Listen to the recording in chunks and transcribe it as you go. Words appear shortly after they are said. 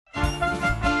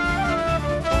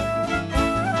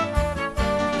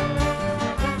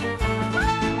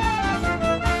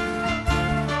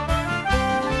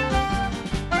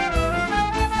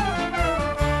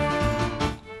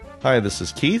Hi, this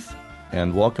is Keith,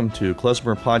 and welcome to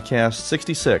Klezmer Podcast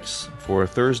 66 for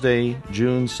Thursday,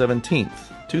 June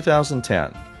 17th,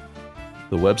 2010.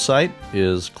 The website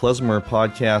is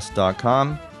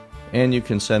klezmerpodcast.com, and you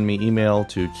can send me email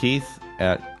to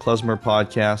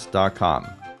keith@klezmerpodcast.com.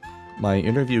 My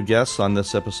interview guests on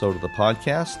this episode of the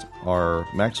podcast are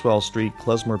Maxwell Street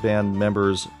Klezmer Band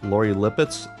members Lori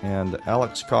Lipitz and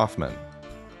Alex Kaufman.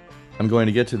 I'm going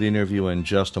to get to the interview in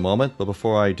just a moment, but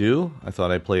before I do, I thought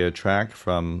I'd play a track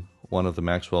from one of the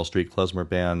Maxwell Street Klezmer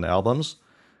Band albums.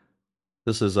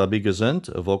 This is Abi Gesund,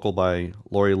 a vocal by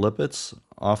Lori Lipitz,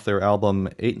 off their album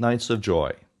 8 Nights of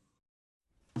Joy.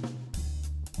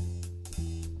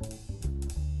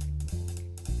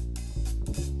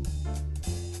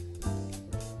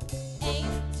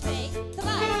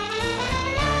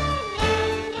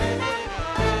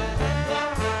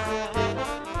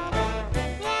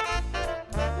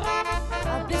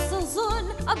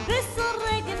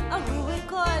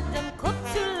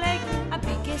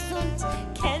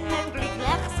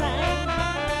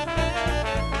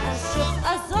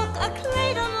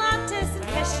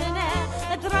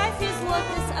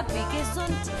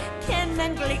 Gesund, kann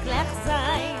man glücklich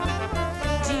sein.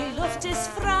 Die Luft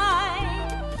ist frei,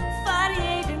 für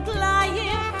jeden gleich.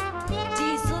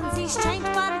 Die Sonne, sie scheint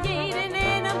für jeden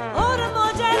in einem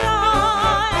Ohrmodelei.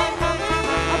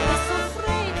 Ein bisschen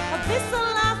frei, ein bisschen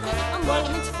lachen, am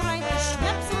Morgen mit Freund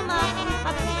Schnapsel machen.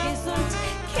 Aber gesund,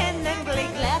 kann man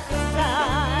glücklich sein.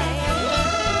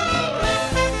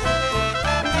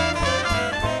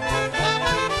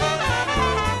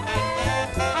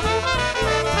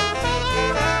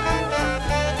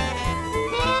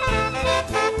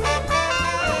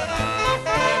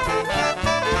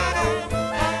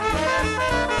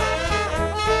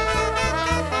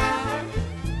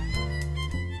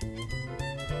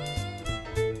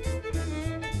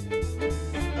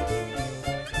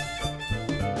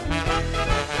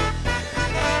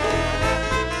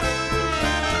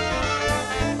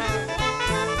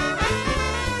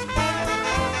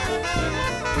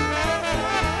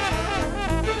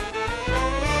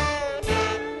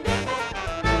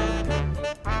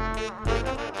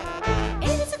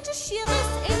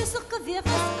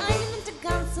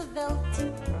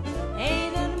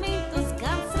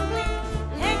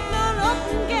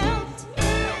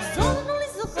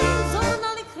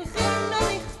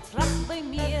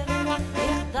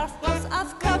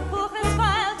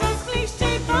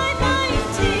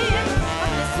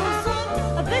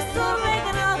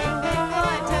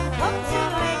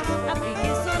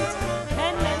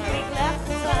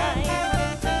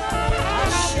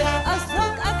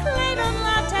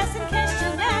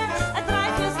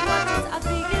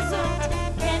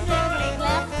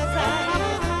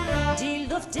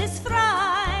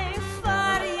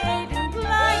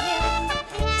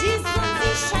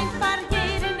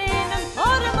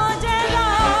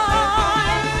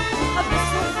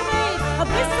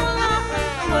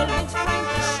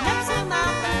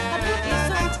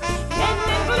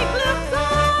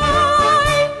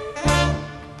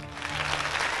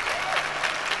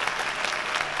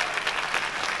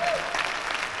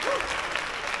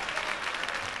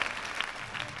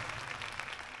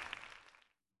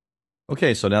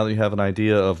 Okay, so now that you have an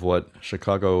idea of what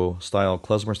Chicago-style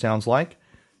klezmer sounds like,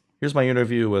 here's my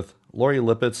interview with Lori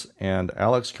Lipitz and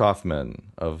Alex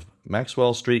Kaufman of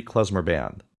Maxwell Street Klezmer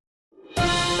Band.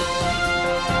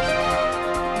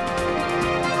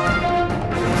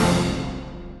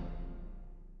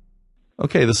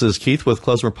 Okay, this is Keith with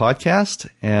Klezmer Podcast,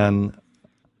 and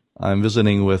I'm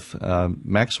visiting with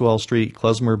Maxwell Street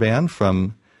Klezmer Band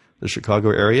from the Chicago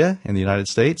area in the United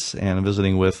States, and I'm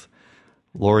visiting with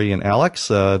Lori and Alex.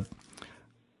 Good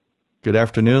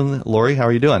afternoon, Lori. How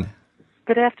are you doing?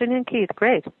 Good afternoon, Keith.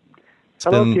 Great.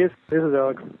 Hello, Keith. This is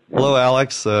Alex. Hello,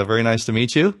 Alex. Very nice to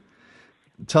meet you.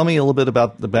 Tell me a little bit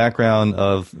about the background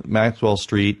of Maxwell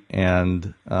Street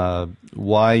and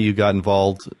why you got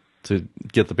involved to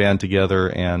get the band together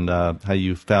and how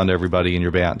you found everybody in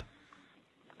your band.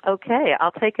 Okay.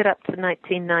 I'll take it up to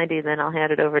 1990, then I'll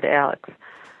hand it over to Alex.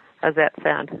 How's that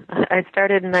sound? I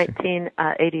started in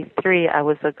 1983. I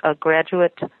was a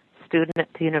graduate student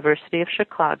at the University of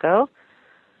Chicago.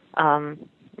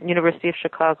 University of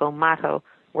Chicago motto,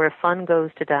 where fun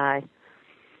goes to die.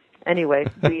 Anyway,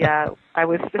 I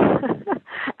was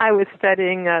I was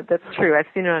studying, that's true, I've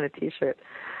seen it on a T-shirt.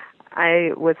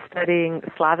 I was studying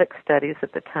Slavic studies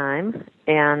at the time,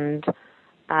 and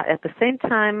at the same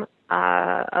time,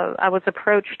 I was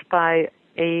approached by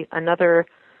another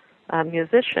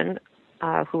musician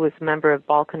who was a member of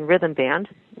Balkan Rhythm Band,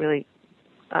 really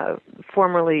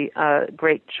formerly a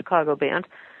great Chicago band,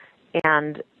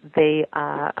 and they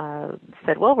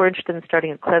said, well, we're interested in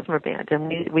starting a klezmer band.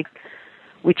 And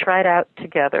we tried out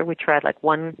together. We tried like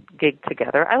one gig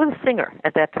together. I was a singer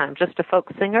at that time, just a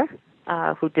folk singer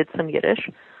who did some Yiddish.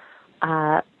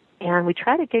 And we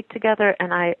tried a gig together,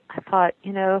 and I thought,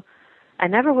 I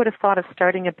never would have thought of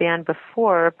starting a band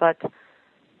before, but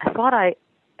I thought I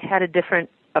had a different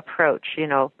approach,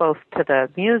 both to the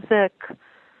music,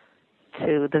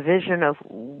 to the vision of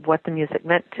what the music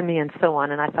meant to me, and so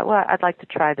on. And I thought, well, I'd like to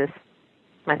try this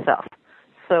myself.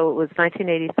 So it was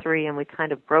 1983, and we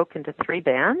kind of broke into three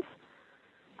bands.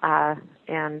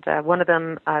 And one of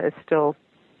them is still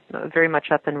very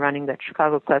much up and running, the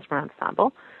Chicago Klezmer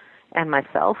Ensemble, and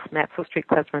myself, Maxwell Street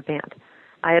Klezmer Band.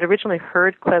 I had originally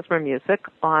heard klezmer music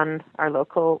on our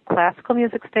local classical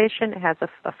music station. It has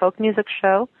a folk music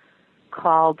show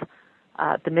called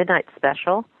The Midnight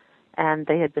Special, and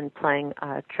they had been playing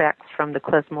tracks from the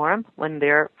Klezmorim when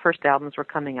their first albums were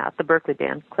coming out, the Berkeley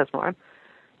band, Klezmorim.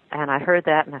 And I heard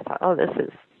that, and I thought, oh, this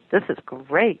is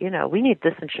great. We need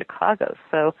this in Chicago.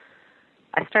 So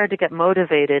I started to get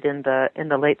motivated in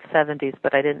the late 70s,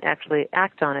 but I didn't actually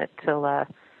act on it till I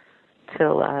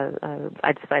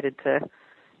decided to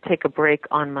take a break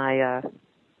on my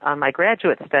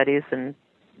graduate studies and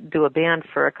do a band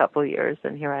for a couple of years,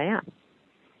 and here I am.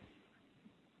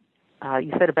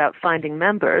 You said about finding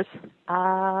members.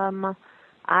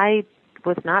 I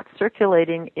was not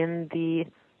circulating in the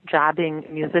jobbing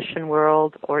musician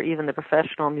world or even the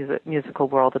professional musical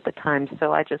world at the time,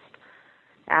 so I just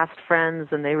asked friends,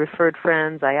 and they referred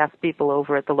friends. I asked people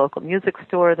over at the local music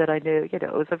store that I knew. It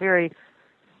was a very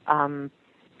kind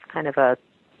of a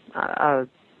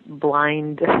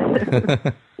blind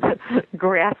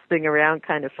grasping around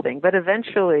kind of thing. But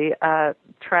eventually,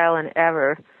 trial and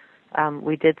error,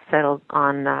 we did settle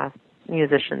on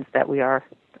musicians that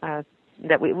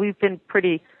we've been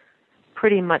pretty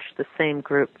much the same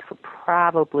group for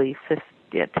probably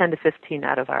 10 to 15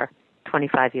 out of our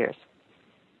 25 years.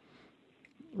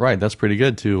 Right, that's pretty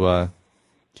good to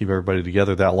keep everybody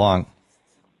together that long.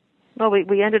 Well,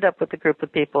 we ended up with a group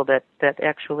of people that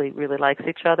actually really likes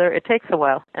each other. It takes a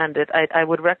while, and I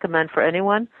would recommend for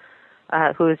anyone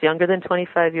who is younger than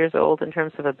 25 years old in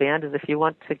terms of a band, is if you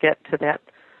want to get to that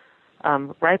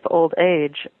ripe old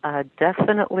age,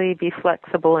 definitely be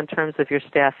flexible in terms of your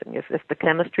staffing. If the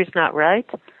chemistry's not right,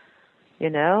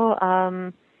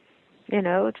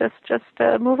 just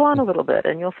move on a little bit,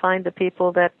 and you'll find the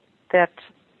people that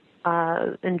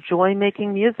enjoy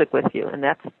making music with you, and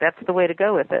that's the way to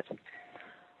go with it.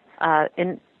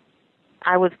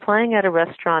 I was playing at a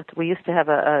restaurant. We used to have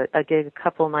a gig a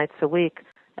couple nights a week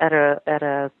at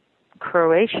a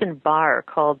Croatian bar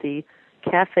called the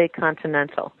Cafe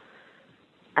Continental.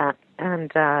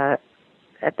 And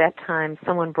at that time,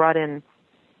 someone brought in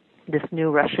this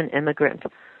new Russian immigrant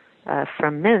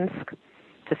from Minsk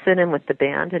to sit in with the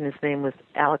band, and his name was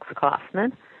Alex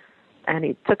Kaufman. And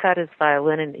he took out his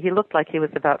violin, and he looked like he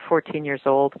was about 14 years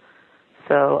old.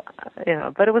 So,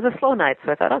 but it was a slow night,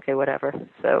 so I thought, okay, whatever.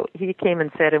 So he came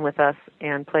and sat in with us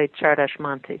and played Czardash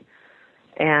Monty.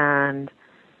 And,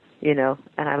 and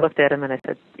I looked at him and I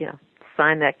said,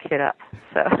 sign that kid up.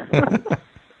 So.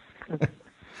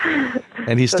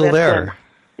 And he's still there.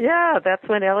 Yeah, that's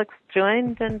when Alex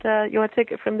joined, and you want to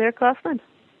take it from there, Kaufman?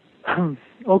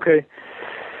 Okay.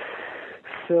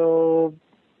 So,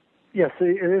 yes,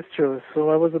 it is true. So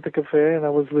I was at the cafe and I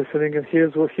was listening, and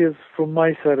here's from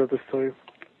my side of the story.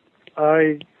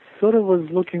 I sort of was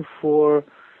looking for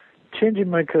changing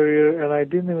my career, and I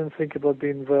didn't even think about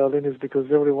being a violinist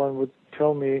because everyone would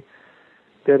tell me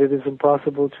that it is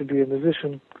impossible to be a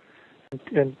musician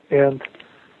and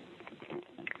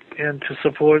to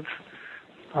support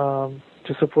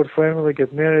family,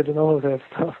 get married, and all of that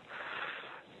stuff.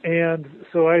 And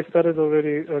so I started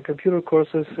already computer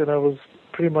courses, and I was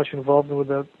pretty much involved with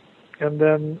that. And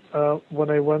then when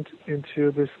I went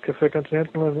into this Cafe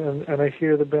Continental and I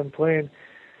hear the band playing,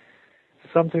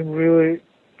 something really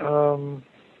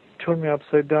turned me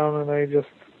upside down, and I just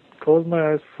closed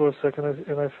my eyes for a second,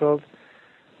 and I felt,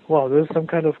 wow, there's some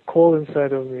kind of call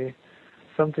inside of me.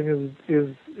 Something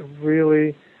is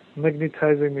really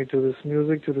magnetizing me to this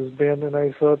music, to this band. And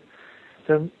I thought,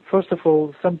 then first of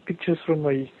all, some pictures from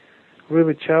my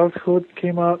really childhood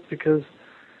came out, because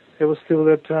it was still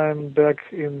that time back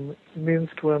in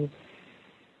Minsk when,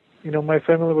 my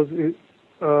family was,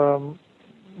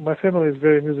 my family is a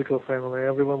very musical family.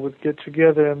 Everyone would get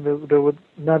together, and there would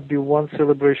not be one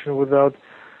celebration without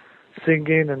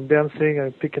singing and dancing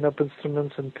and picking up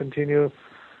instruments and continue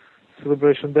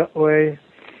celebration that way.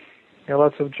 And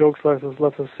lots of jokes, lots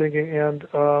of singing. And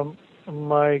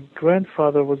my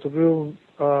grandfather was a real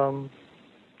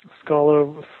scholar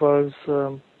as far as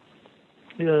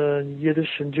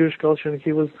Yiddish and Jewish culture, and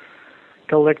he was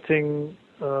collecting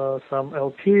some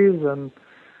LPs, and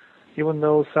even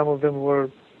though some of them were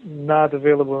not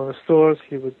available in the stores,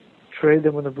 he would trade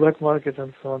them on the black market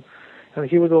and so on. And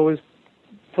he would always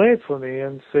play it for me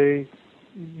and say,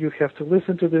 "You have to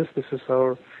listen to this. This is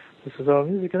our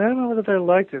music." And I remember that I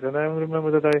liked it, and I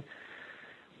remember that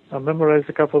I memorized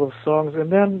a couple of songs.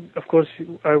 And then, of course,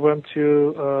 I went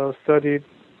to study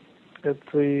at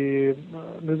the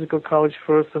musical college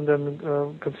first, and then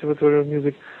Conservatory of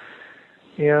Music.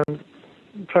 And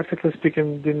practically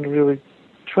speaking, didn't really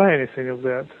try anything of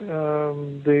that.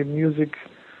 The music,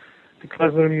 the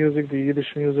klezmer music, the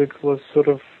Yiddish music was sort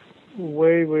of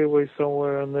way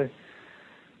somewhere in the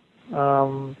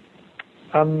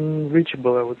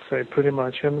unreachable, I would say, pretty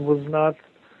much, and was not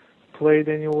played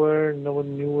anywhere. No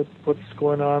one knew what's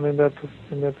going on in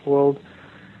that world.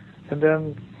 And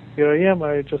then here I am.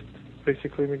 I just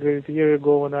basically immigrated a year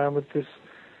ago, and I'm at this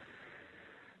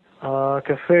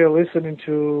cafe listening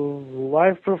to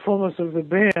live performance of the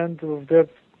band of that,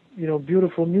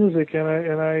 beautiful music, and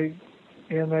I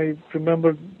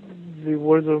remember the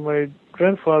words of my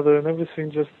grandfather, and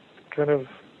everything just kind of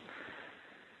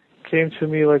came to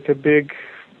me like a big,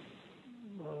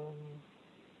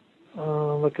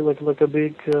 like a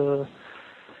big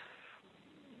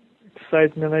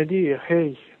excitement idea.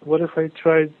 Hey, what if I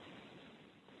tried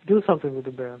do something with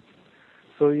the band?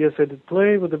 So yes, I did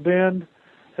play with the band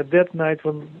at that night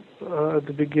when at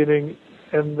the beginning,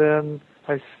 and then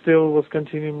I still was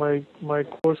continuing my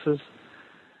courses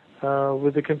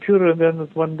with the computer. And then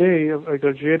one day I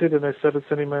graduated and I started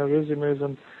sending my resumes,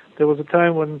 and there was a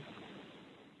time when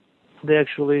they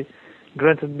actually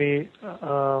granted me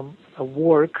a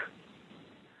work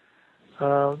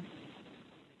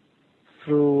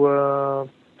through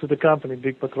to the company,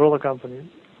 Big Patrola company.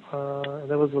 And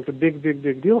that was like a big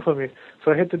deal for me.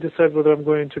 So I had to decide whether I'm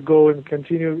going to go and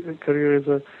continue a career as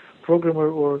a programmer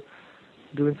or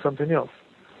doing something else,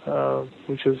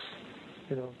 which is,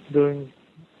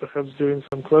 perhaps doing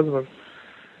some klezmer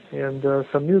and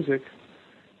some music.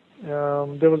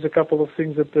 There was a couple of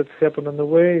things that happened on the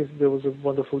way. There was a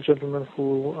wonderful gentleman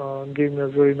who gave me a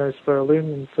very nice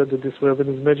violin and said that this violin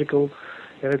is magical,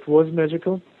 and it was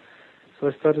magical. So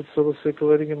I started sort of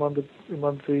circulating among the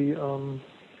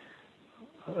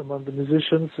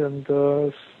musicians, and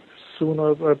soon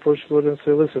I approached Lord and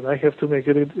said, "Listen, I have to make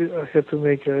a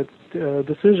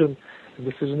decision. The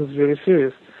decision is very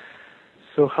serious.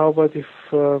 So how about if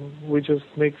we just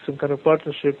make some kind of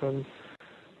partnership, and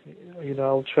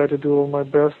I'll try to do all my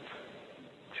best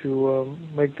to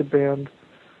make the band,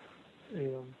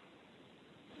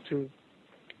 to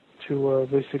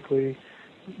basically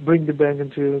bring the band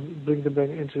into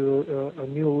a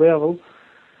new level."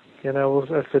 And I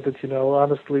said that I'll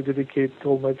honestly dedicate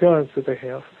all my talents that I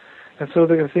have, and so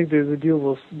I think the deal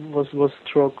was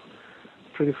struck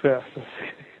pretty fast.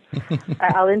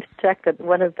 I'll interject that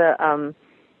one of the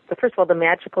first of all, the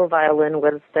magical violin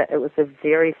was that it was a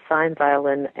very fine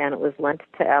violin, and it was lent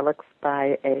to Alex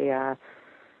by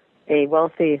a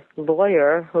wealthy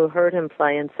lawyer who heard him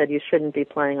play and said, "You shouldn't be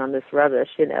playing on this rubbish.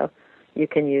 You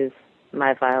can use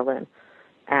my violin."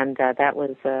 And that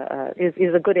was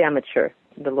he's a good amateur,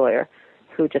 the lawyer,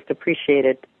 who just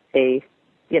appreciated a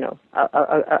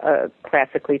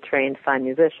classically trained fine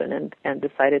musician and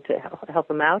decided to help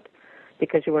him out,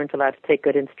 because you weren't allowed to take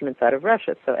good instruments out of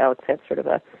Russia. So Alex had sort of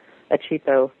a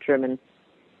cheapo German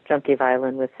junkie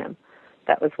violin with him.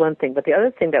 That was one thing. But the other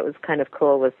thing that was kind of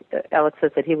cool was Alex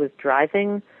says that he was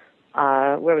driving,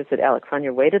 where was it, Alex, on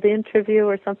your way to the interview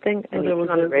or something? And you was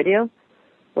on the radio?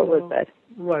 What was that?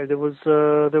 Right. There was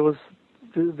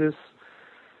this,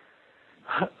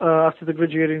 after the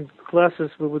graduating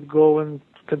classes, we would go and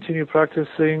continue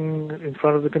practicing in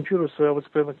front of the computer. So I would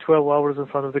spend like 12 hours in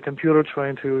front of the computer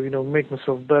trying to, make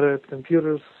myself better at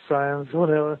computers, science,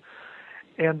 whatever.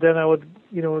 And then I would,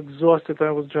 exhausted,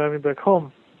 I was driving back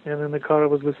home. And in the car I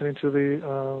was listening to the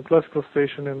classical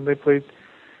station, and they played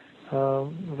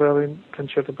violin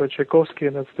concerto by Tchaikovsky,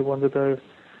 and that's the one that I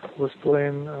was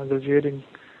playing graduating.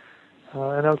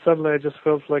 And then suddenly I just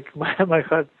felt like my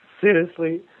heart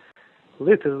seriously,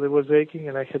 literally was aching,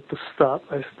 and I had to stop.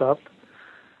 I stopped.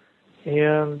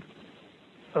 And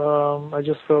I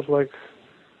just felt like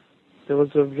there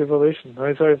was a revelation.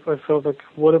 I felt like,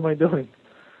 what am I doing?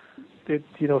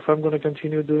 If I'm going to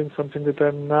continue doing something that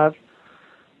I'm not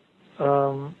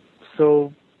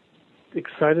so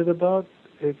excited about,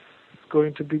 it's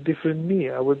going to be different me.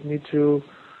 I would need to,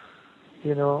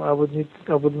 I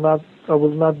would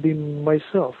not be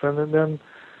myself. And then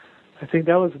I think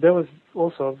that was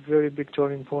also a very big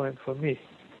turning point for me.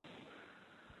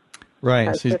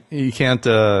 Right. So you can't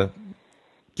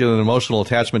get an emotional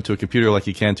attachment to a computer like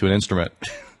you can to an instrument.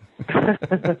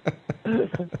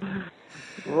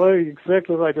 Right,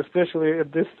 exactly right. Especially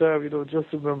at this time,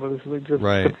 just remember this is just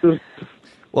right.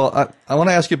 Well, I want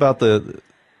to ask you about the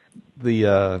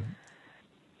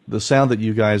sound that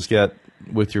you guys get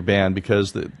with your band,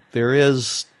 because there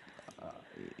is,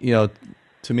 to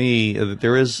me,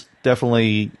 there is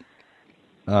definitely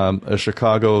a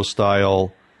Chicago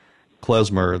style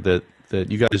klezmer that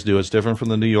you guys do. It's different from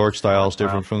the New York style. It's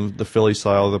different from the Philly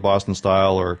style, or the Boston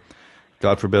style, or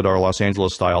God forbid our Los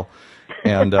Angeles style.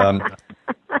 And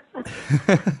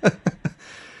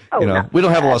we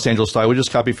don't have a Los Angeles style. We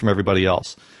just copy from everybody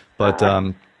else. But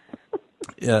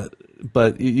yeah,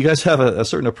 but you guys have a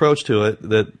certain approach to it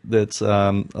that's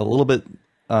a little bit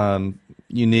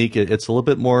unique. It's a little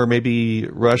bit more maybe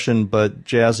Russian, but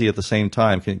jazzy at the same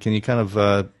time. Can you kind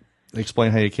of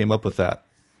explain how you came up with that?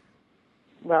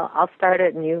 Well, I'll start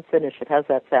it and you finish it. How's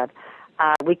that sound?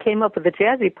 We came up with the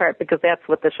jazzy part because that's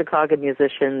what the Chicago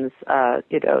musicians,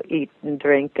 eat and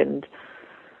drink and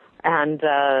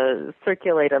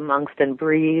circulate amongst and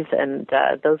breathe. And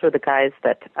those were the guys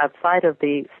that, outside of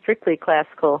the strictly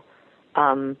classical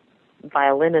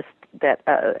violinist that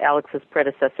Alex's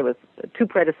predecessor was, two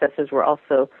predecessors were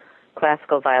also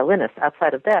classical violinists.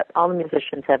 Outside of that, all the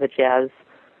musicians have a jazz,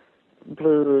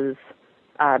 blues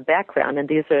background, and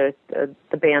these are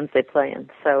the bands they play in.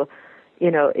 So,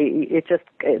 it just,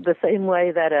 the same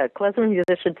way that a klezmer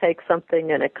musician takes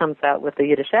something and it comes out with a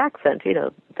Yiddish accent,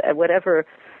 whatever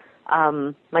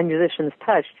my musicians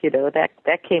touched,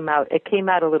 that came out. It came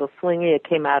out a little swingy. It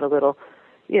came out a little,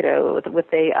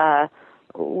 with a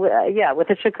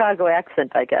Chicago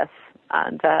accent, I guess.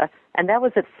 And that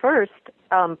was at first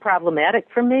problematic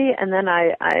for me. And then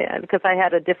I because I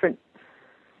had a different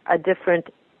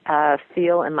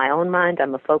feel in my own mind.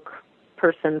 I'm a folk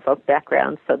person, folk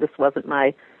background, so this wasn't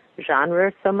my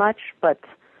genre so much. But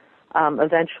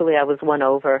eventually, I was won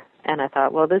over, and I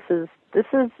thought, well, this is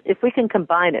if we can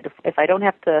combine it, if I don't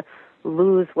have to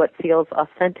lose what feels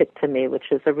authentic to me,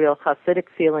 which is a real Hasidic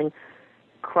feeling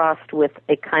crossed with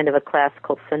a kind of a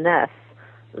classical finesse,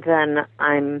 then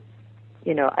I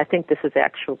think this is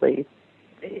actually,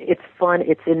 it's fun.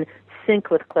 It's in sync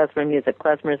with klezmer music.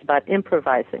 Klezmer is about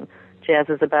improvising. Jazz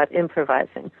is about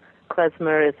improvising.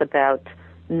 Klezmer is about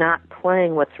not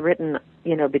playing what's written,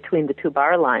 between the two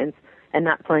bar lines and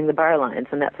not playing the bar lines,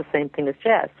 and that's the same thing as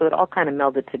jazz. So it all kind of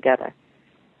melded together.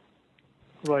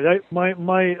 Right. My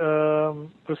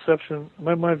perception,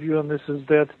 my view on this is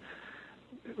that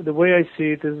the way I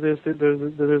see it is this: that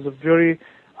there's a very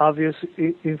obvious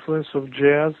influence of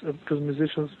jazz, because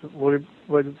musicians,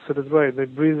 said it right, they're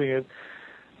breathing it,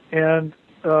 and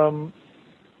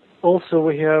also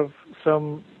we have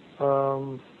some,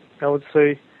 I would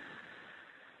say,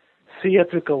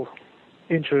 theatrical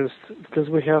interest, because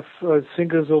we have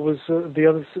singers always. The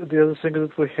other singer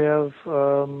that we have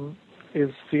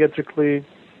is theatrically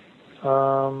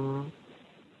brought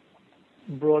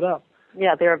up.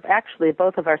 Yeah, they're actually,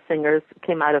 both of our singers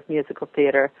came out of musical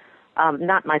theater.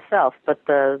 Not myself, but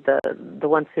the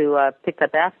ones who picked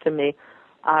up after me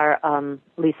are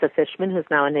Lisa Fishman, who's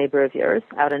now a neighbor of yours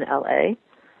out in L.A.,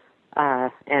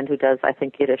 and who does, I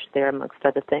think, Yiddish there, amongst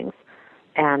other things.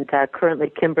 And currently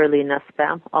Kimberly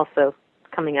Nussbaum, also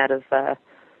coming out of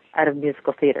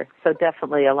musical theater. So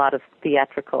definitely a lot of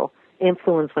theatrical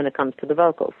influence when it comes to the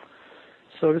vocals.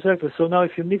 So exactly. So now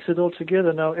if you mix it all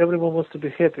together, now everyone wants to be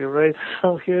happy, right?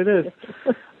 So here it is.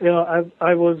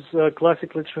 I was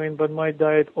classically trained, but my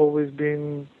diet always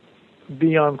been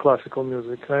beyond classical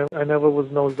music. I never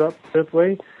was nosed up that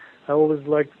way. I always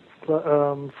liked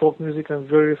folk music, and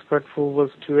very respectful was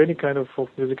to any kind of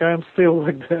folk music. I am still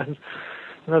like that.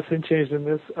 Nothing changed in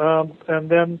this. And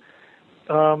then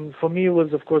for me, it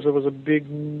was, of course, it was a big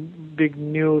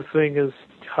new thing is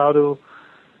how to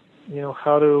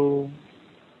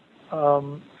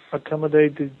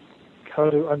accommodate how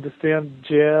to understand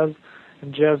jazz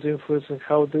and jazz influence, and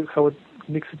how it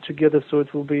mix it together so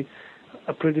it will be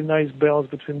a pretty nice balance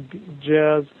between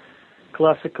jazz,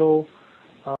 classical,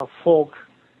 folk,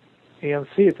 and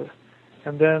theater.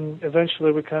 And then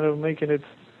eventually we're kind of making it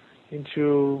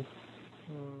into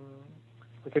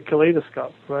like a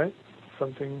kaleidoscope, right?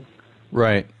 Something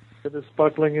right that is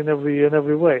sparkling in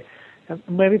every way. And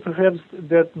maybe perhaps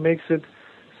that makes it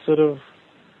sort of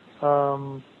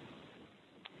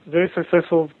very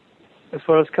successful as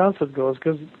far as concert goes,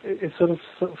 because it's sort of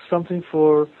something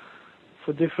for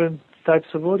different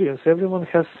types of audience. Everyone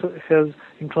has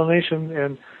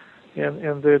inclination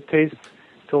and their taste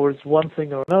towards one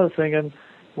thing or another thing, and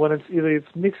when it's either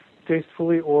it's mixed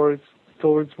tastefully or it's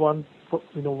towards one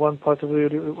one part of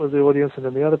the audience and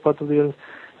then the other part of the audience.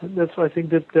 And that's I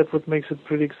think that's what makes it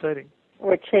pretty exciting.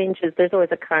 Or it changes. There's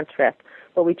always a contrast.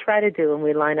 What we try to do when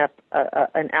we line up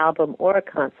an album or a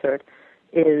concert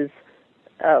is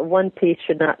one piece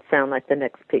should not sound like the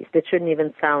next piece. It shouldn't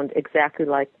even sound exactly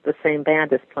like the same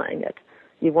band is playing it.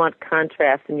 You want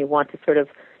contrast, and you want to sort of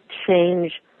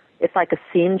change. It's like a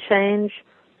scene change.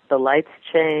 The lights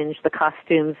change, the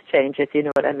costumes change, if you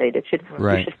know what I mean. You should feel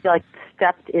like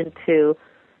stepped into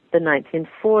the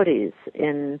 1940s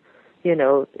in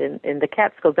the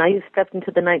Catskills. Now you've stepped into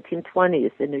the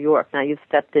 1920s in New York. Now you've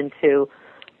stepped into,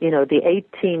 the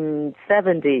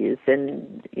 1870s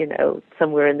and,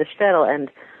 somewhere in the shtetl. And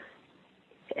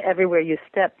everywhere you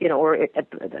step, or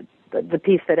the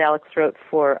piece that Alex wrote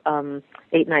for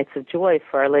 8 Nights of Joy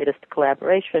for our latest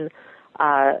collaboration,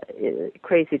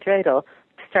 Crazy Dreidel,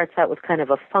 starts out with kind of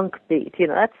a funk beat.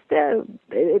 That's there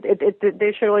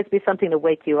should always be something to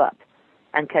wake you up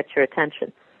and catch your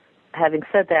attention. Having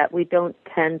said that, we don't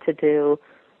tend to do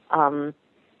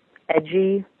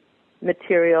edgy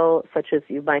material such as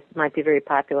you might be very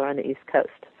popular on the East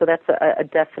Coast. So that's a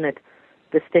definite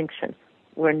distinction.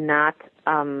 We're not.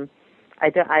 I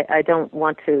don't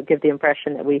want to give the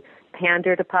impression that we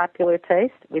pander to popular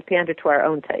taste. We pander to our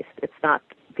own taste. It's not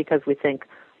because we think,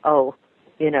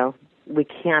 we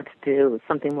can't do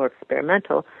something more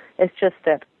experimental. It's just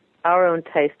that our own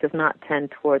taste does not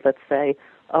tend toward, let's say,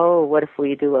 what if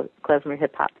we do a klezmer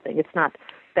hip-hop thing?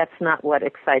 That's not what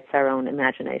excites our own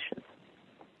imaginations.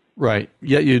 Right.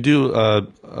 Yet you do,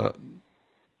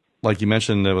 like you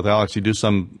mentioned with Alex, you do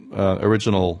some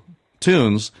original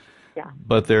tunes,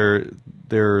 but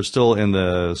they're still in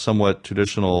the somewhat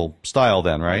traditional style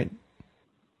then, right?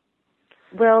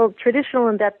 Well, traditional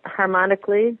in that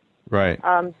harmonically. Right.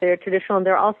 They're traditional, and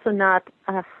they're also not,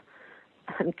 I'm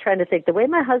trying to think, the way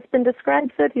my husband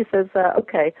describes it, he says,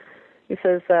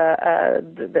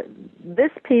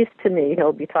 this piece to me,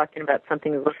 he'll be talking about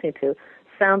something he's listening to,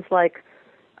 sounds like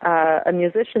a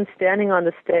musician standing on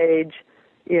the stage,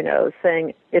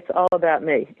 saying, it's all about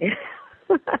me.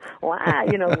 Wow,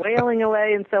 wailing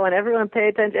away and so on. Everyone pay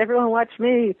attention. Everyone watch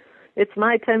me. It's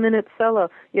my 10-minute solo.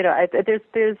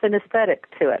 There's an aesthetic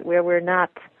to it where we're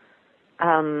not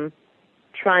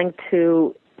trying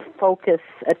to focus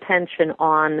attention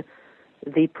on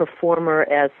the performer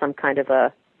as some kind of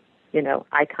a,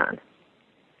 icon.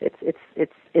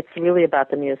 It's really about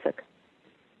the music.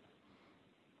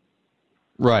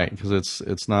 Right, because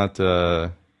it's not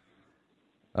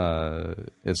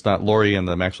Laurie and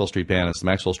the Maxwell Street Band. It's the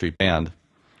Maxwell Street Band,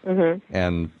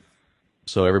 and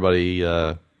so everybody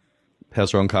has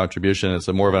their own contribution. It's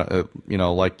more of a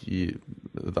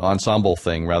the ensemble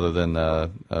thing rather than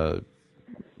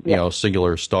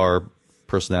singular star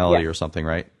personality or something,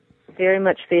 right? Very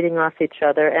much feeding off each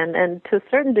other, and to a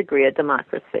certain degree a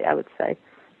democracy, I would say.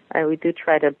 We do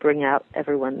try to bring out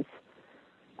everyone's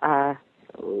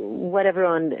what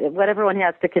everyone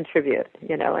has to contribute,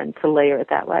 and to layer it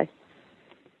that way.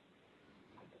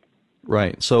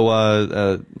 Right. So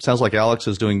sounds like Alex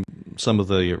is doing some of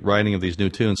the writing of these new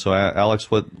tunes. So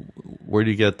Alex, where do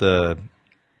you get the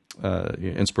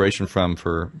inspiration from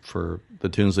for the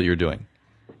tunes that you're doing?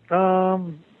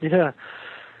 The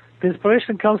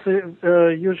inspiration comes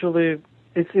usually.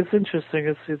 It's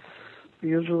interesting. It's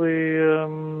usually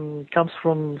comes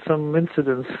from some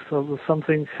incidents. So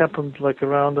something happened like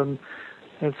around, and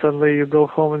suddenly you go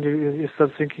home and you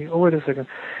start thinking, oh, wait a second.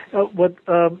 What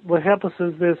happens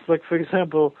is this, like, for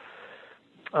example,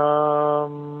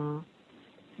 that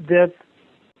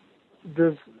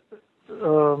there's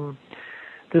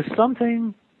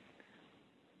something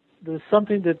that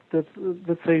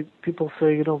let's say people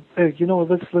say, hey,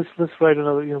 let's write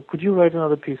another, could you write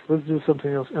another piece? Let's do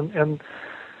something else. And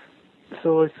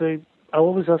so I say, I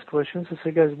always ask questions. I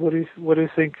say, guys, what do you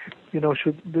think,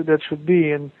 should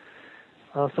be? And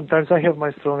sometimes I have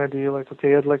my strong idea, like,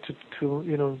 okay, I'd like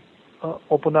to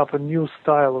open up a new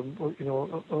style,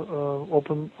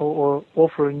 open or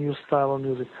offer a new style of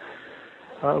music,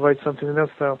 write something in that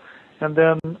style. And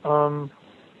then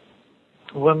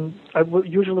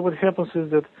usually what happens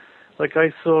is that, like,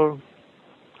 I saw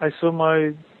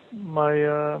my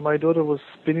daughter was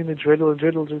spinning the dreidel. The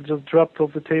dreidel just dropped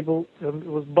off the table and it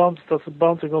was started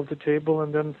bouncing off the table,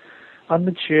 and then on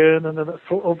the chair, and then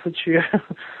off the chair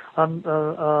on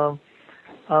the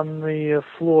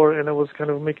floor, and it was kind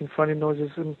of making funny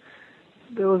noises. And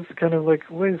there was kind of like,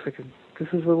 wait a second, this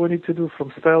is what we need to do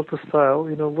from style to style.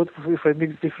 What if I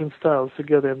mix different styles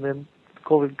together and then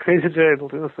call it Crazy Dreidel?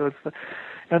 So it's,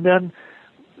 and then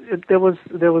there was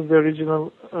the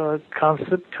original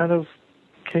concept kind of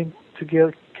came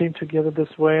together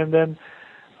this way, and then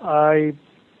I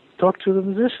talk to the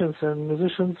musicians, and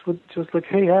musicians would just like,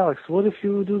 hey, Alex, what if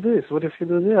you do this? What if you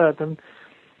do that? And,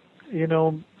 you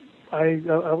know,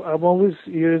 I'm always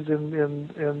ears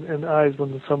and eyes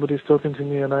when somebody's talking to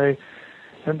me,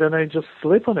 and then I just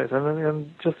sleep on it.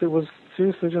 And just, it was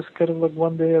seriously just kind of like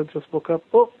one day I just woke up,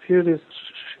 oh, here it is,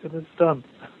 and it's done.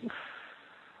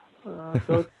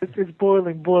 So it's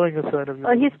boiling inside of you.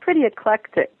 Well, he's pretty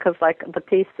eclectic, because like the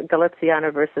piece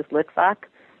Galiziano versus Litvak,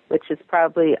 which is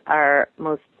probably our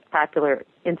most popular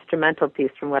instrumental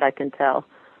piece from what I can tell,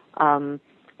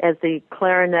 as the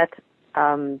clarinet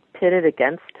pitted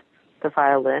against the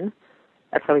violin.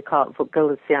 That's how we call it,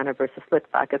 Galiziano versus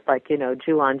Litvak. It's like, you know,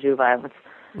 Jew-on-Jew violence.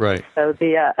 Right. So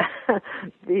they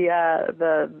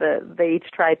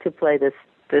each try to play this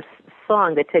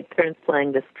song. They take turns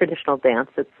playing this traditional dance.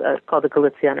 It's called the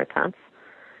Galizianer Tanz,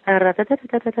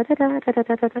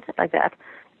 like that.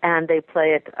 And they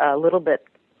play it a little bit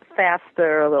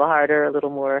faster, a little harder, a little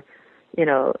more, you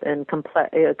know, in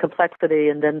complexity,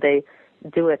 and then they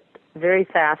do it very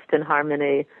fast in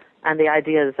harmony. And the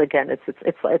idea is, again,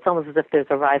 it's almost as if there's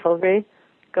a rivalry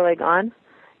going on,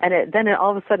 and then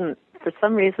all of a sudden, for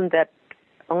some reason that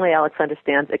only Alex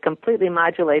understands, it completely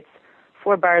modulates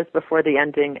 4 bars before the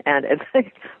ending, and it's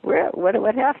like,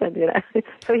 what happened? You know,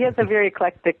 so he has a very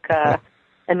eclectic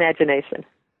imagination.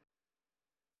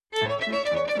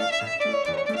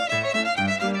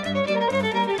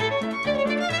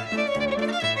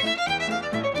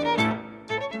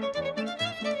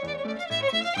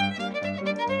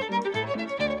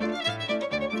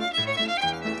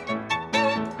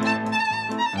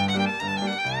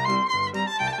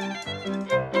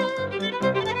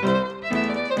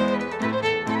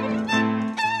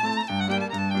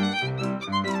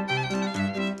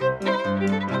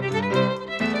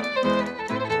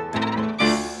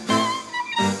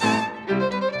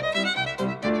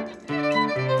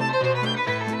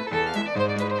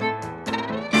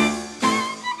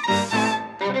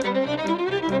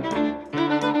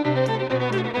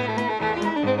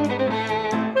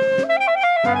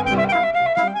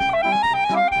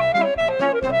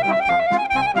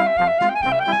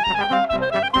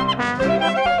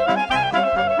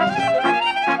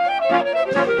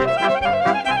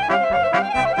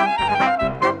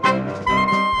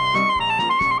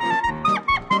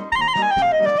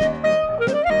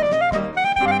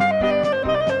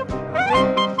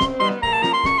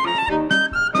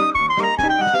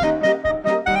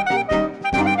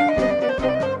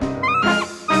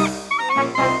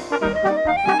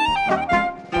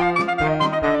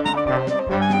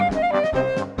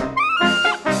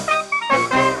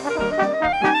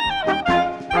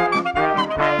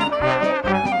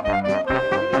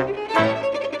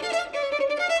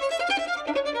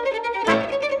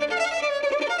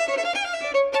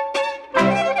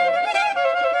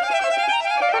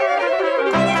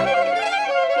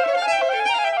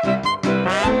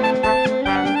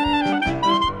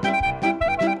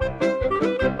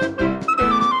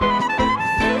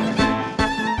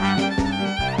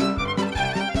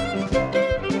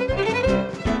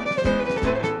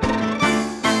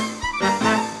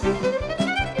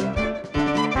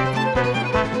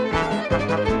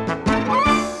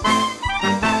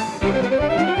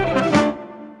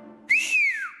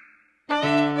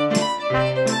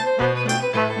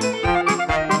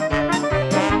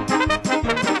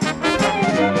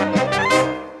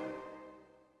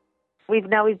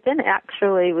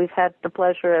 We've had the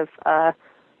pleasure of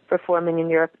performing in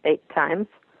Europe 8 times,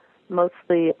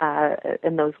 mostly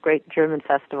in those great German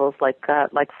festivals like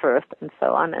Fürth and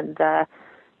so on,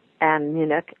 and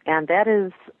Munich, and that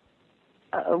is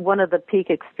one of the peak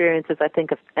experiences, I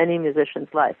think, of any musician's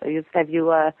life. Have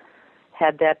you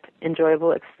had that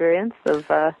enjoyable experience of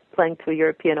playing to a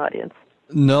European audience?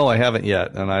 No, I haven't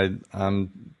yet, and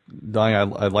I'm dying.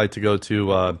 I'd like to go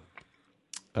to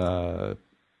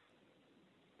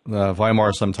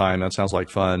Weimar sometime. That sounds like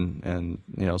fun, and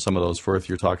you know, some of those Fürth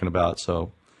you're talking about.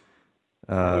 So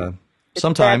it's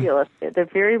sometime. Fabulous. They're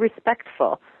very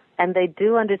respectful, and they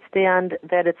do understand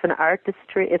that it's an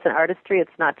artistry. It's an artistry.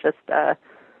 It's not just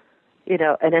you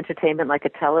know, an entertainment like a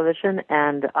television.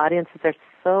 And audiences are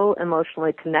so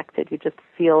emotionally connected. You just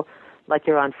feel like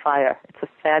you're on fire. It's a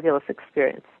fabulous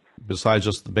experience. Besides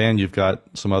just the band, you've got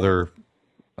some other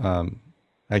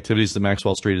activities that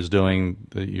Maxwell Street is doing.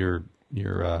 Your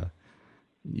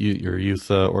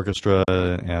youth orchestra,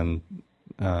 and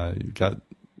you've got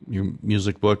your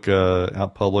music book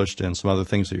out published, and some other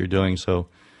things that you're doing. So,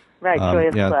 right, Joy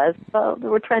of Buzz. Well,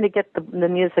 we're trying to get the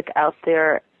music out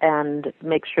there and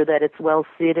make sure that it's well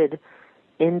seated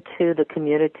into the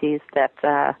communities that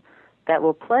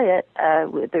will play it.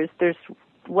 There's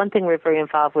one thing we're very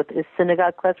involved with is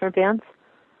synagogue klezmer bands.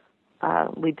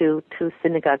 We do 2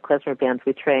 synagogue klezmer bands.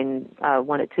 We train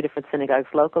one at 2 different synagogues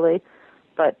locally,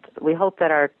 but we hope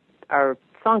that our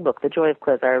songbook, The Joy of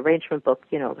Klez, our arrangement book,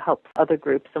 helps other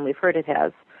groups, and we've heard it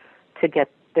has, to get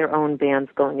their own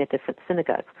bands going at different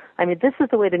synagogues. I mean, this is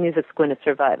the way the music's going to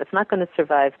survive. It's not going to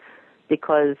survive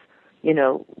because,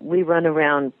 we run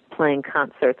around playing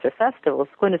concerts or festivals.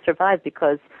 It's going to survive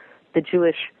because the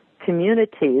Jewish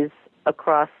communities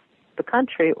across the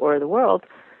country or the world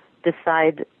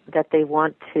decide that they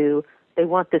want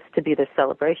this to be their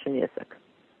celebration music.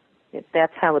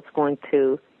 That's how it's going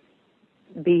to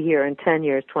be here in 10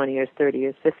 years, 20 years, 30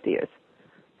 years, 50 years.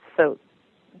 So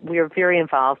we are very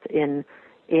involved in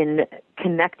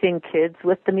connecting kids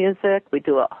with the music. We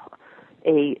do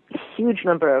a huge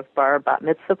number of bar bat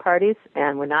mitzvah parties,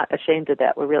 and we're not ashamed of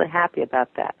that. We're really happy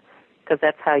about that because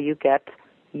that's how you get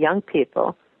young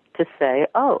people to say,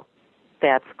 "Oh,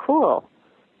 that's cool,"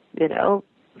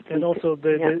 And also,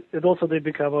 they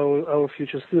become our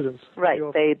future students. Right.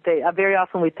 They very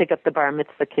often we pick up the bar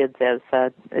mitzvah kids as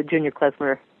junior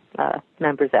klezmer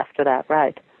members after that.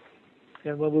 Right.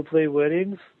 And when we play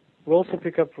weddings, we also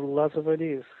pick up lots of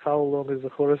ideas. How long is the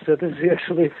chorus set? Is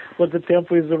actually what the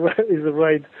tempo is the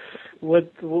right,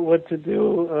 what to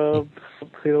do,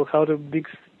 how to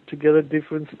mix together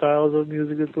different styles of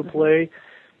music that we play,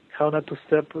 how not to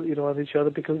step, on each other,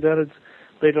 because then it's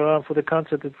later on for the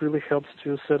concert it really helps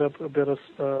to set up a better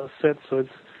set. So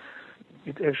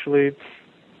it actually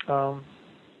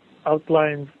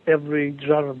outlines every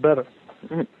genre better.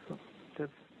 Mm-hmm. So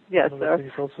yes, I think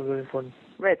it's also very important.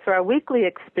 Right. So our weekly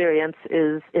experience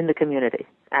is in the community.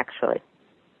 Actually,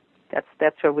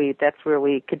 that's where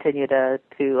we continue to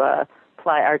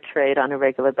ply our trade on a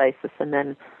regular basis, and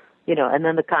then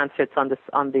the concerts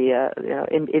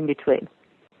in between.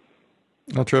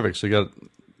 Oh, terrific! So you got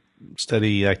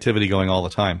steady activity going all the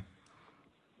time.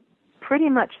 Pretty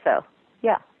much so.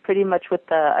 Yeah, pretty much with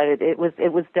it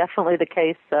was definitely the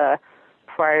case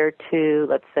prior to,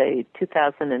 let's say,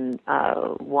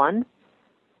 2001.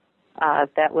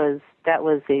 That was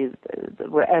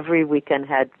where every weekend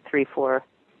had 3-4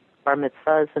 bar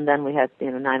mitzvahs, and then we had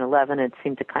 9/11. It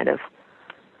seemed to kind of,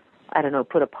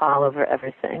 put a pall over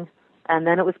everything, and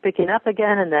then it was picking up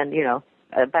again, and then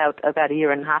about a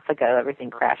year and a half ago everything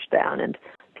crashed down, and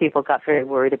people got very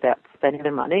worried about spending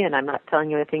their money. And I'm not telling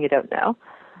you anything you don't know,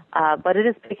 but it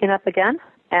is picking up again,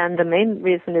 and the main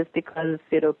reason is because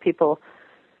people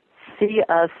see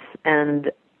us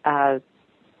and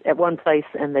at one place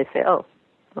and they say, "Oh,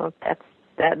 well,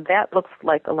 that looks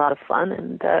like a lot of fun,"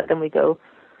 and then we go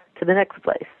to the next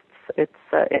place.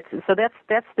 So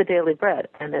that's the daily bread,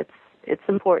 and it's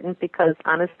important because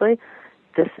honestly,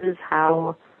 this is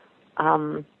how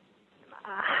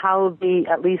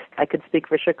at least I could speak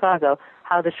for Chicago,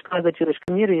 how the Chicago Jewish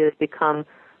community has become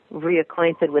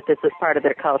reacquainted with this as part of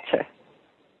their culture.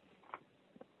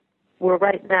 We're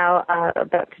right now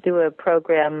about to do a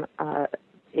program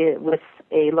with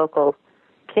a local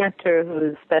cantor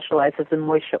who specializes in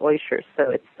Moshe Oisher. So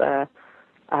it's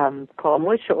called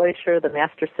Moshe Oisher, the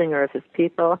master singer of his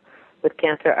people, with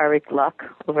cantor Arik Luck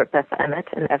over at Beth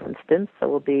Emet in Evanston. So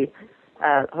we'll be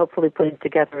hopefully putting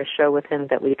together a show with him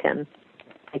that we can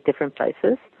take different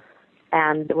places.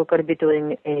 And we're going to be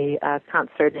doing a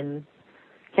concert in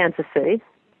Kansas City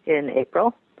in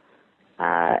April.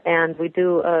 And we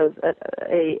do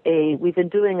we've been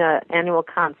doing an annual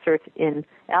concert in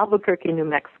Albuquerque, New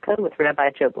Mexico with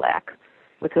Rabbi Joe Black,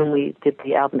 with whom we did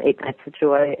the album 8 Nights of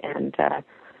Joy, and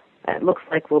it looks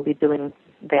like we'll be doing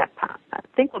that. I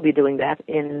think we'll be doing that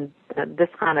in this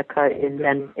Hanukkah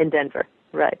in Denver,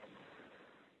 right?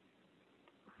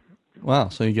 Wow,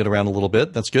 so you get around a little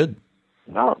bit. That's good.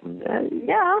 Well,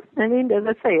 yeah. I mean, as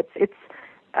I say, it's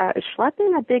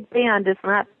schlepping a big band is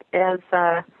not as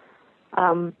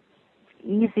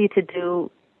easy to do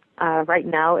right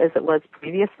now as it was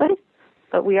previously,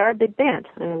 but we are a big band,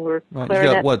 and we're you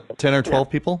got what, 10 or 12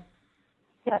 people?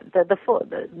 Yeah, the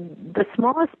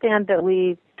smallest band that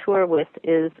we tour with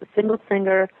is a single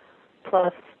singer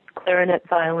plus clarinet,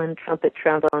 violin, trumpet,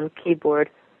 trombone, keyboard,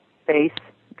 bass,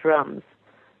 drums,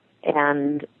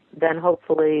 and then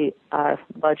hopefully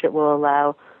budget will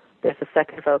allow. There's a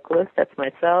second vocalist, that's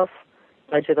myself.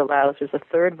 Budget allows there's a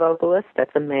third vocalist,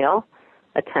 that's a male,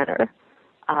 a tenor.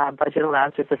 Budget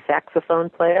allows there's a saxophone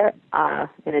player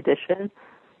in addition.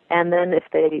 And then if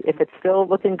it's still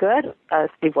looking good,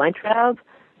 Steve Weintraub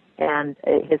and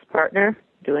his partner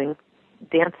doing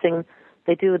dancing.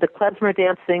 They do the klezmer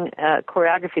dancing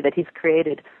choreography that he's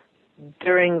created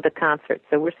during the concert.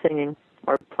 So we're singing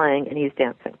or playing and he's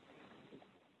dancing.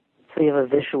 So you have a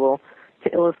visual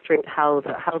to illustrate how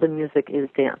the music is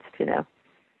danced,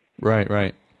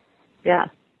 Right. Yeah.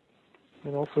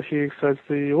 And also he excites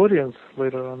the audience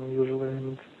later on usually.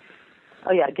 And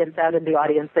Oh yeah, gets out in the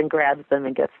audience and grabs them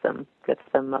and gets them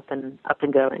up and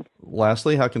going.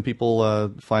 Lastly, how can people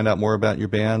find out more about your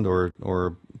band or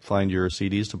find your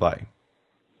CDs to buy?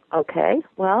 Okay.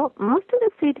 Well, most of the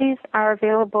CDs are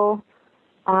available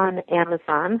on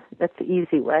Amazon. That's the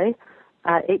easy way.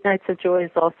 Eight Nights of Joy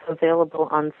is also available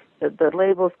on the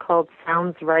label's called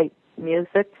Sounds Right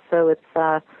Music. So it's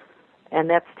and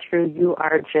that's through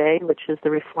URJ, which is the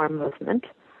Reform Movement.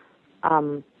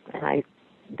 And I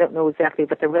don't know exactly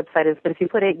what their website is, but if you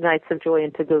put Eight Nights of Joy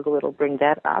into Google, it'll bring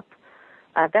that up.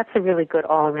 That's a really good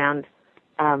all-around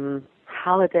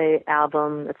holiday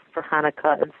album. It's for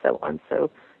Hanukkah and so on.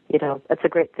 So, that's a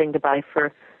great thing to buy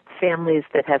for families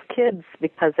that have kids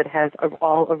because it has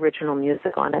all original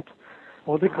music on it.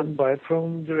 or they can buy it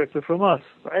directly from us.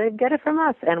 Or they can get it from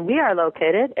us. And we are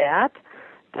located at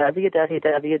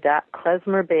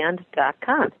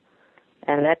www.klezmerband.com.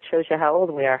 And that shows you how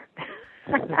old we are.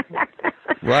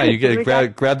 Right, you get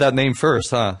grab that name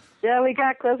first, huh? Yeah, we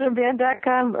got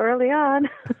klezmerband.com early on.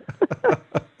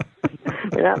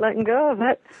 We're not letting go of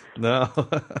it. No.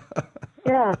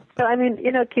 Yeah. So,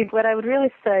 Keith, what I would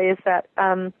really say is that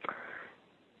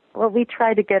what we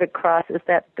try to get across is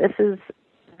that this is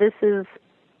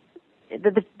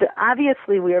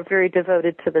obviously we are very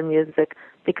devoted to the music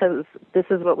because this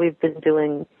is what we've been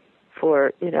doing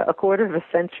for, a quarter of a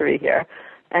century here.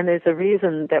 And there's a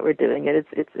reason that we're doing it.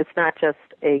 It's not just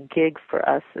a gig for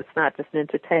us. It's not just an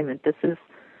entertainment. This is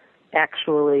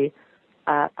actually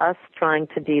us trying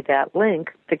to be that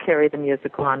link to carry the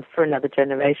music on for another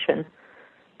generation.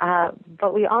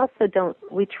 But we also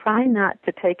we try not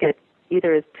to take it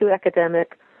either as too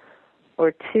academic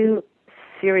or too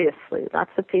seriously.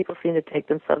 Lots of people seem to take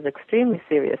themselves extremely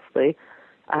seriously.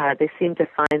 They seem to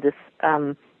find this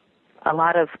a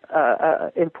lot of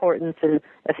importance in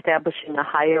establishing a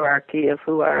hierarchy of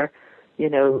who is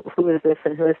this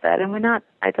and who is that. And we're not,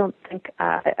 I don't think,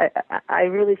 I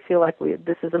really feel like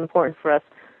this is important for us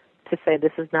to say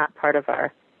this is not part of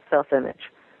our self-image.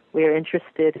 We are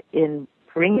interested in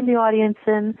bringing the audience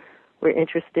in. We're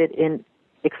interested in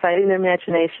exciting their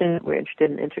imagination. We're interested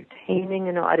in entertaining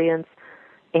an audience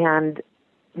and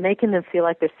making them feel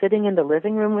like they're sitting in the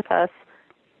living room with us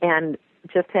and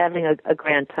just having a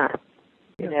grand time,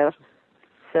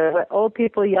 So old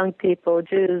people, young people,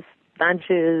 Jews,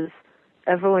 non-Jews,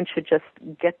 everyone should just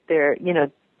get their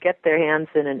hands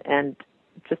in and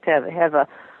just have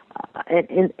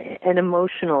an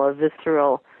emotional, a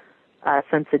visceral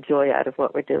sense of joy out of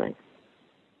what we're doing.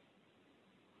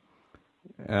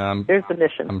 There's the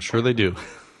mission. I'm sure they do.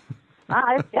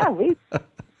 I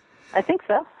think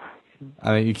so.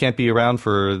 I mean, you can't be around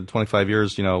for 25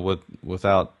 years,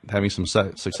 without having some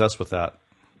success with that.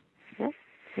 Yeah.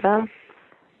 Well,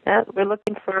 we're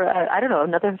looking for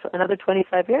another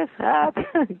 25 years.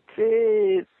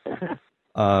 Jeez.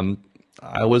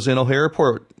 I was in O'Hare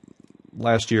Airport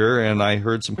last year, and I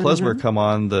heard some klezmer come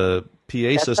on the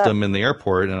PA system in the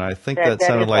airport, and I think that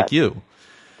sounded like us. You.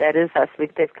 That is us.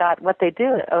 They've got what they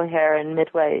do at O'Hare and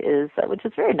Midway is, which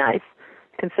is very nice,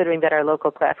 considering that our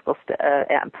local our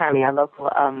local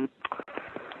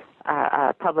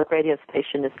public radio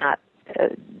station is not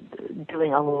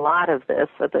doing a lot of this.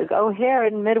 So the O'Hare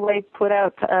and Midway put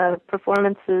out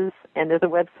performances, and there's a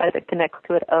website that connects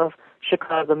to it of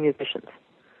Chicago musicians.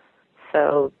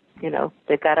 So,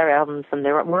 they've got our albums, and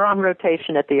we're on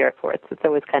rotation at the airports. It's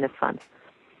always kind of fun.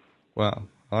 Wow.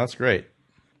 Well, that's great.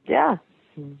 Yeah.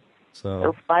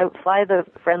 So fly the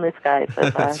friendly skies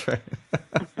of that's right.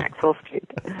 Maxwell Street.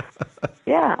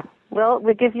 Yeah. Well,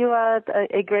 we give you a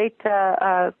great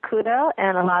kudo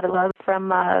and a lot of love from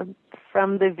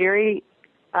the very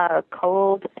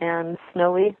cold and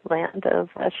snowy land of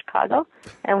Chicago,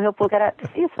 and we hope we'll get out to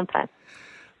see you sometime.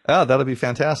 Oh, that'll be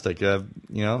fantastic.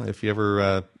 If you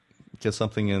ever get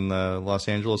something in Los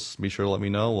Angeles, be sure to let me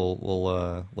know.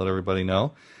 We'll let everybody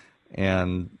know.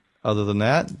 And other than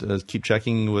that, keep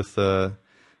checking with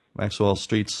Maxwell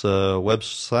Street's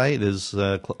website is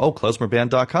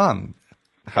klezmerband.com.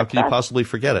 How can you possibly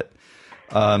forget it?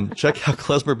 Check out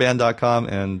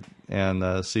klezmerband.com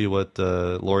and see what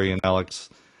Lori and Alex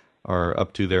are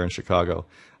up to there in Chicago.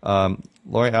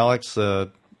 Lori, Alex,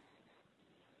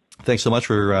 thanks so much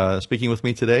for speaking with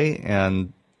me today,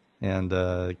 and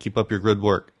keep up your good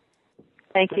work.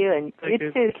 Thank you, and you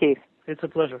too, Keith. It's a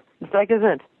pleasure. Sehr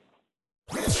gesund.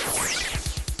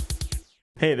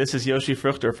 Hey, this is Yoshi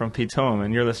Fruchter from Pitom,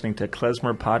 and you're listening to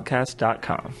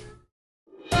klezmerpodcast.com.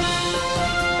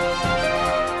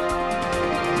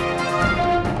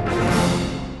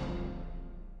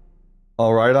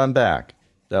 All right, I'm back.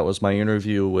 That was my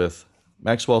interview with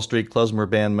Maxwell Street Klezmer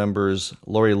Band members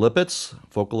Lori Lipitz,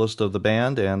 vocalist of the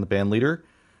band and the band leader,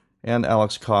 and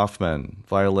Alex Kaufman,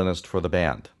 violinist for the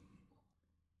band.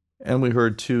 And we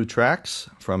heard 2 tracks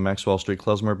from Maxwell Street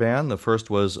Klezmer Band. The first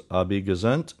was Abi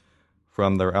Gesund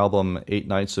from their album 8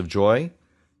 Nights of Joy,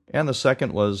 and the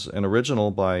second was an original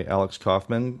by Alex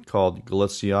Kaufman called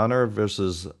Galicianer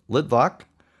versus Litvak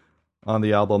on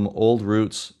the album Old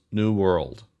Roots, New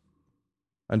World.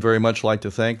 I'd very much like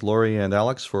to thank Lori and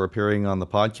Alex for appearing on the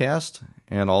podcast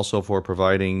and also for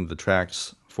providing the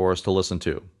tracks for us to listen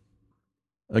to.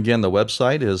 Again, the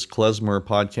website is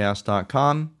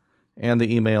klezmerpodcast.com and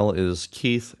the email is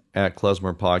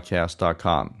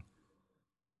keith@klezmerpodcast.com.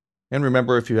 And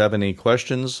remember, if you have any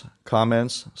questions,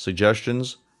 comments,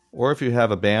 suggestions, or if you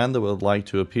have a band that would like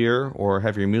to appear or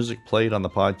have your music played on the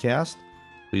podcast,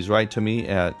 please write to me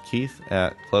at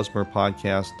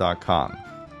keith@klezmerpodcast.com.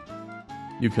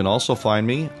 You can also find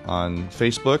me on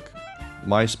Facebook,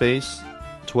 MySpace,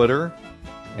 Twitter,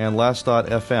 and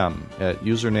Last.fm at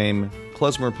username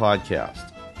Klezmer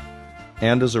Podcast.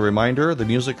 And as a reminder, the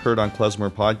music heard on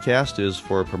Klezmer Podcast is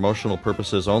for promotional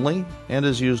purposes only and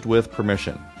is used with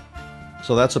permission.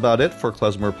 So that's about it for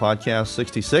Klezmer Podcast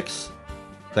 66.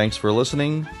 Thanks for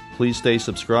listening. Please stay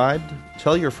subscribed,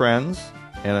 tell your friends,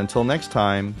 and until next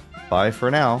time, bye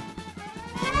for now.